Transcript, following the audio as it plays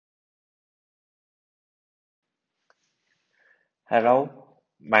Hello,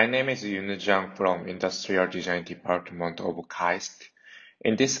 my name is Jeong from Industrial Design Department of KAIST.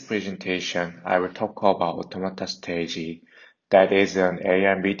 In this presentation, I will talk about AutomataStage, that is an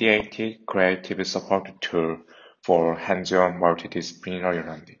AR-mediated creative support tool for hands-on multidisciplinary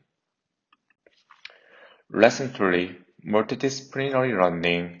learning. Recently, multidisciplinary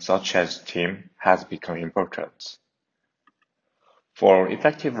learning, such as team, has become important. For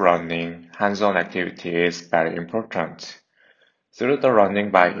effective learning, hands-on activity is very important. Through the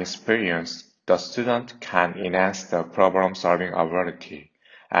learning by experience, the student can enhance the problem-solving ability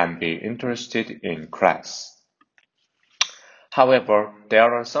and be interested in class. However,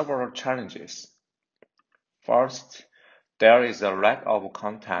 there are several challenges. First, there is a lack of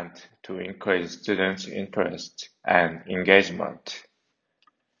content to increase students' interest and engagement.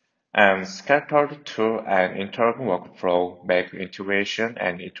 And scattered tool and internal workflow make integration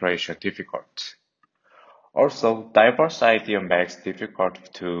and iteration difficult. Also, diverse idea makes it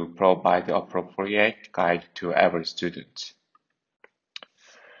difficult to provide the appropriate guide to every student.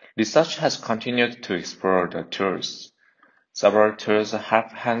 Research has continued to explore the tools. Several tools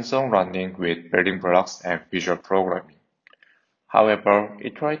have hands-on learning with building blocks and visual programming. However,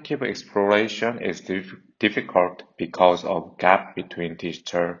 iterative exploration is difficult because of gap between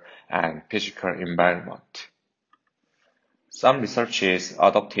digital and physical environment. Some researchers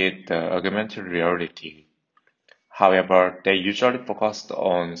adopted the augmented reality. However, they usually focused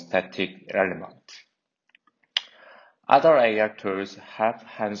on static elements. Other AR tools have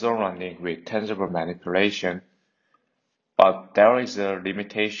hands-on learning with tangible manipulation, but there is a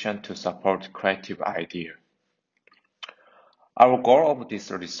limitation to support creative idea. Our goal of this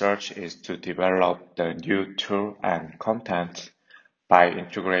research is to develop the new tool and content by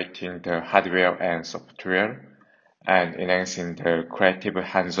integrating the hardware and software and enhancing the creative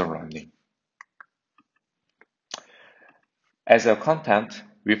hands-on learning. As a content,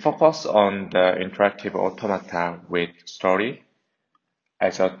 we focus on the interactive automata with story.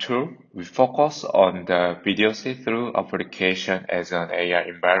 As a tool, we focus on the video see-through application as an AR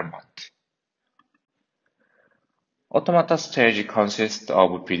environment. AutomataStage consists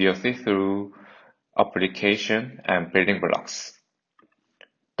of video see-through application and building blocks.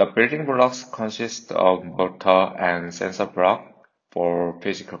 The building blocks consist of motor and sensor block for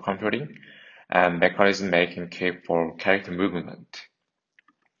physical computing and mechanism making kit for character movement.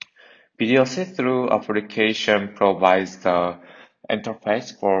 Video see-through application provides the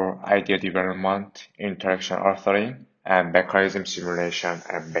interface for idea development, interaction authoring, and mechanism simulation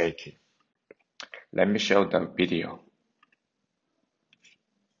and making. Let me show the video.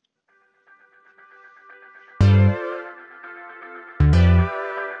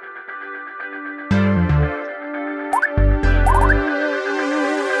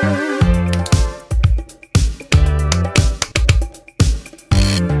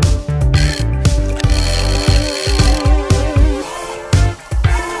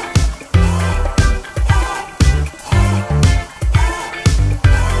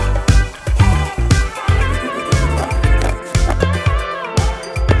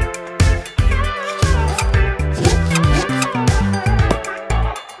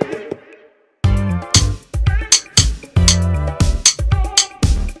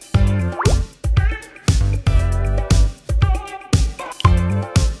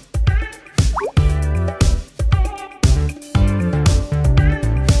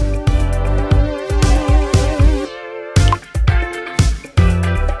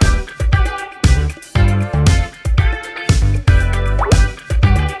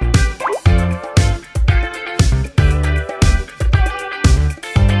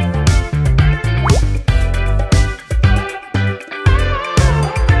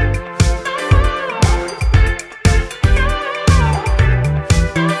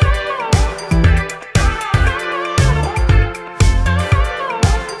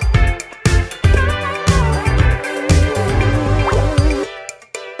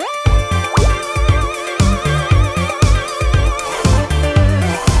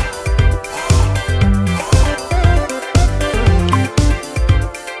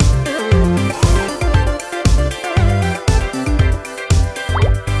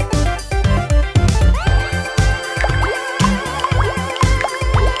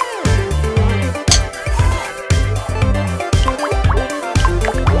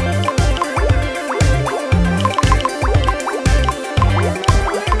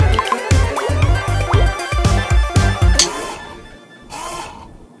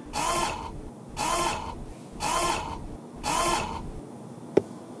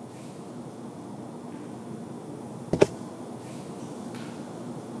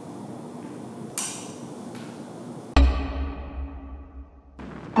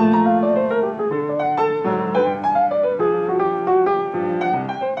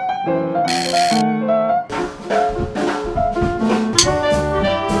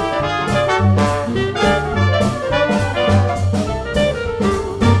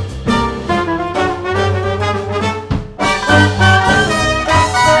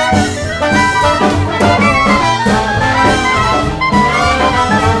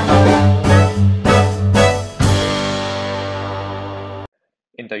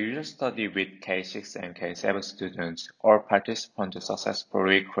 the user study with K6 and K7 students, all participants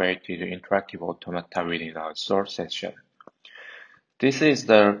successfully created interactive automata within a short session. This is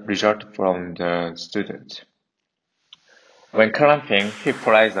the result from the student. When clamping, he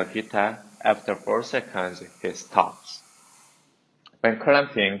plays the guitar. After 4 seconds, he stops. When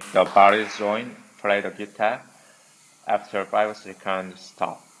clamping, the body joint play the guitar. After 5 seconds,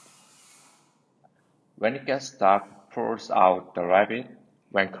 stop. When it gets stuck, pulls out the rabbit.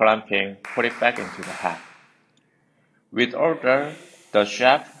 When clamping, put it back into the hat. With order, the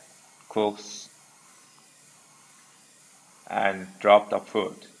chef cooks and drops the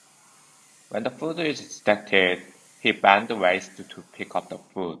food. When the food is detected, he bends the waist to pick up the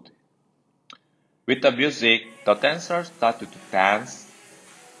food. With the music, the dancers start to dance.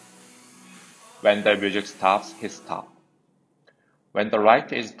 When the music stops, he stops. When the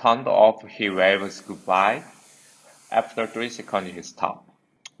light is turned off, he waves goodbye. After 3 seconds, he stops.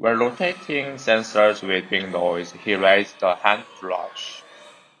 When rotating sensors with big noise, he raises the hand to rush.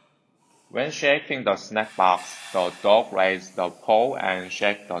 When shaking the snack box, the dog raises the paw and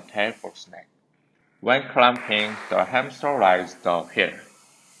shakes the tail for snack. When clamping, the hamster raises the heel.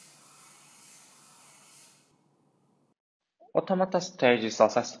 AutomataStage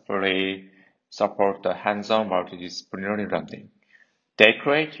successfully support the hands-on multidisciplinary learning. They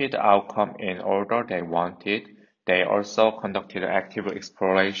created outcome in order they wanted. They also conducted active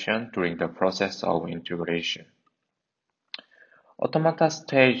exploration during the process of integration.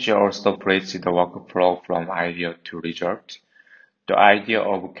 AutomataStage also bridged the workflow from idea to result. The idea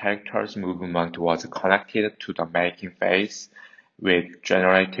of characters movement was connected to the making phase with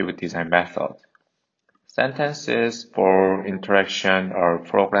generative design method. Sentences for interaction are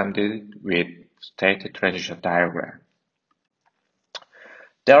programmed with state transition diagram.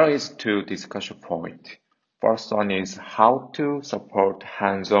 There is two discussion points. First one is how to support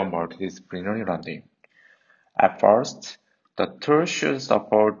hands-on multidisciplinary learning. At first, the tool should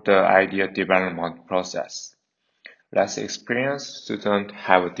support the idea development process. Less experienced students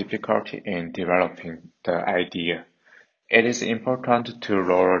have difficulty in developing the idea. It is important to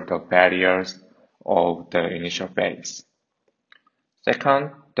lower the barriers of the initial phase.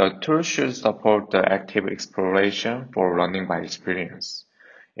 Second, the tool should support the active exploration for learning by experience.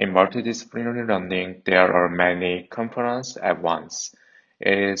 In multidisciplinary learning, there are many components at once.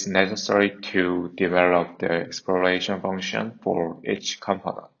 It is necessary to develop the exploration function for each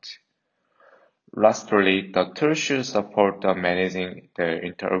component. Lastly, the tool should support the managing the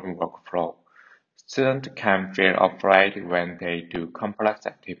interurban workflow. Students can feel afraid when they do complex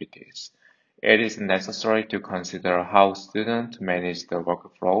activities. It is necessary to consider how students manage the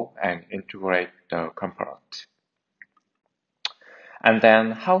workflow and integrate the component. And then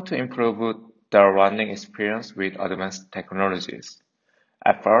how to improve the learning experience with advanced technologies.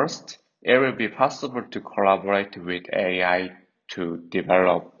 At first, it will be possible to collaborate with AI to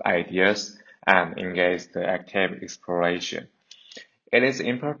develop ideas and engage the active exploration. It is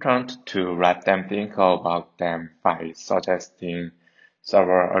important to let them think about them by suggesting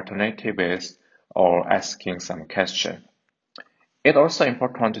several alternatives or asking some questions. It's also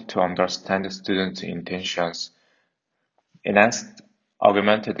important to understand the students' intentions. Enhanced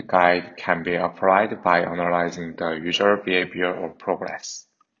augmented guide can be applied by analyzing the user behavior or progress.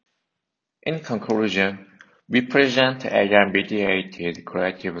 In conclusion, we present AR-mediated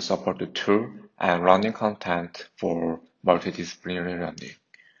creative support tool and learning content for multidisciplinary learning.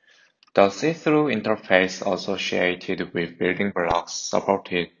 The see-through interface associated with building blocks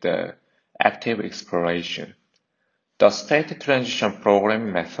supported the active exploration. The state transition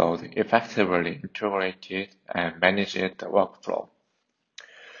programming method effectively integrated and managed the workflow.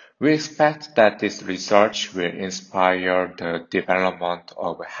 We expect that this research will inspire the development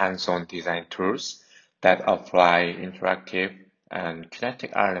of hands-on design tools that apply interactive and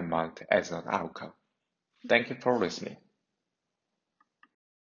kinetic elements as an outcome. Thank you for listening.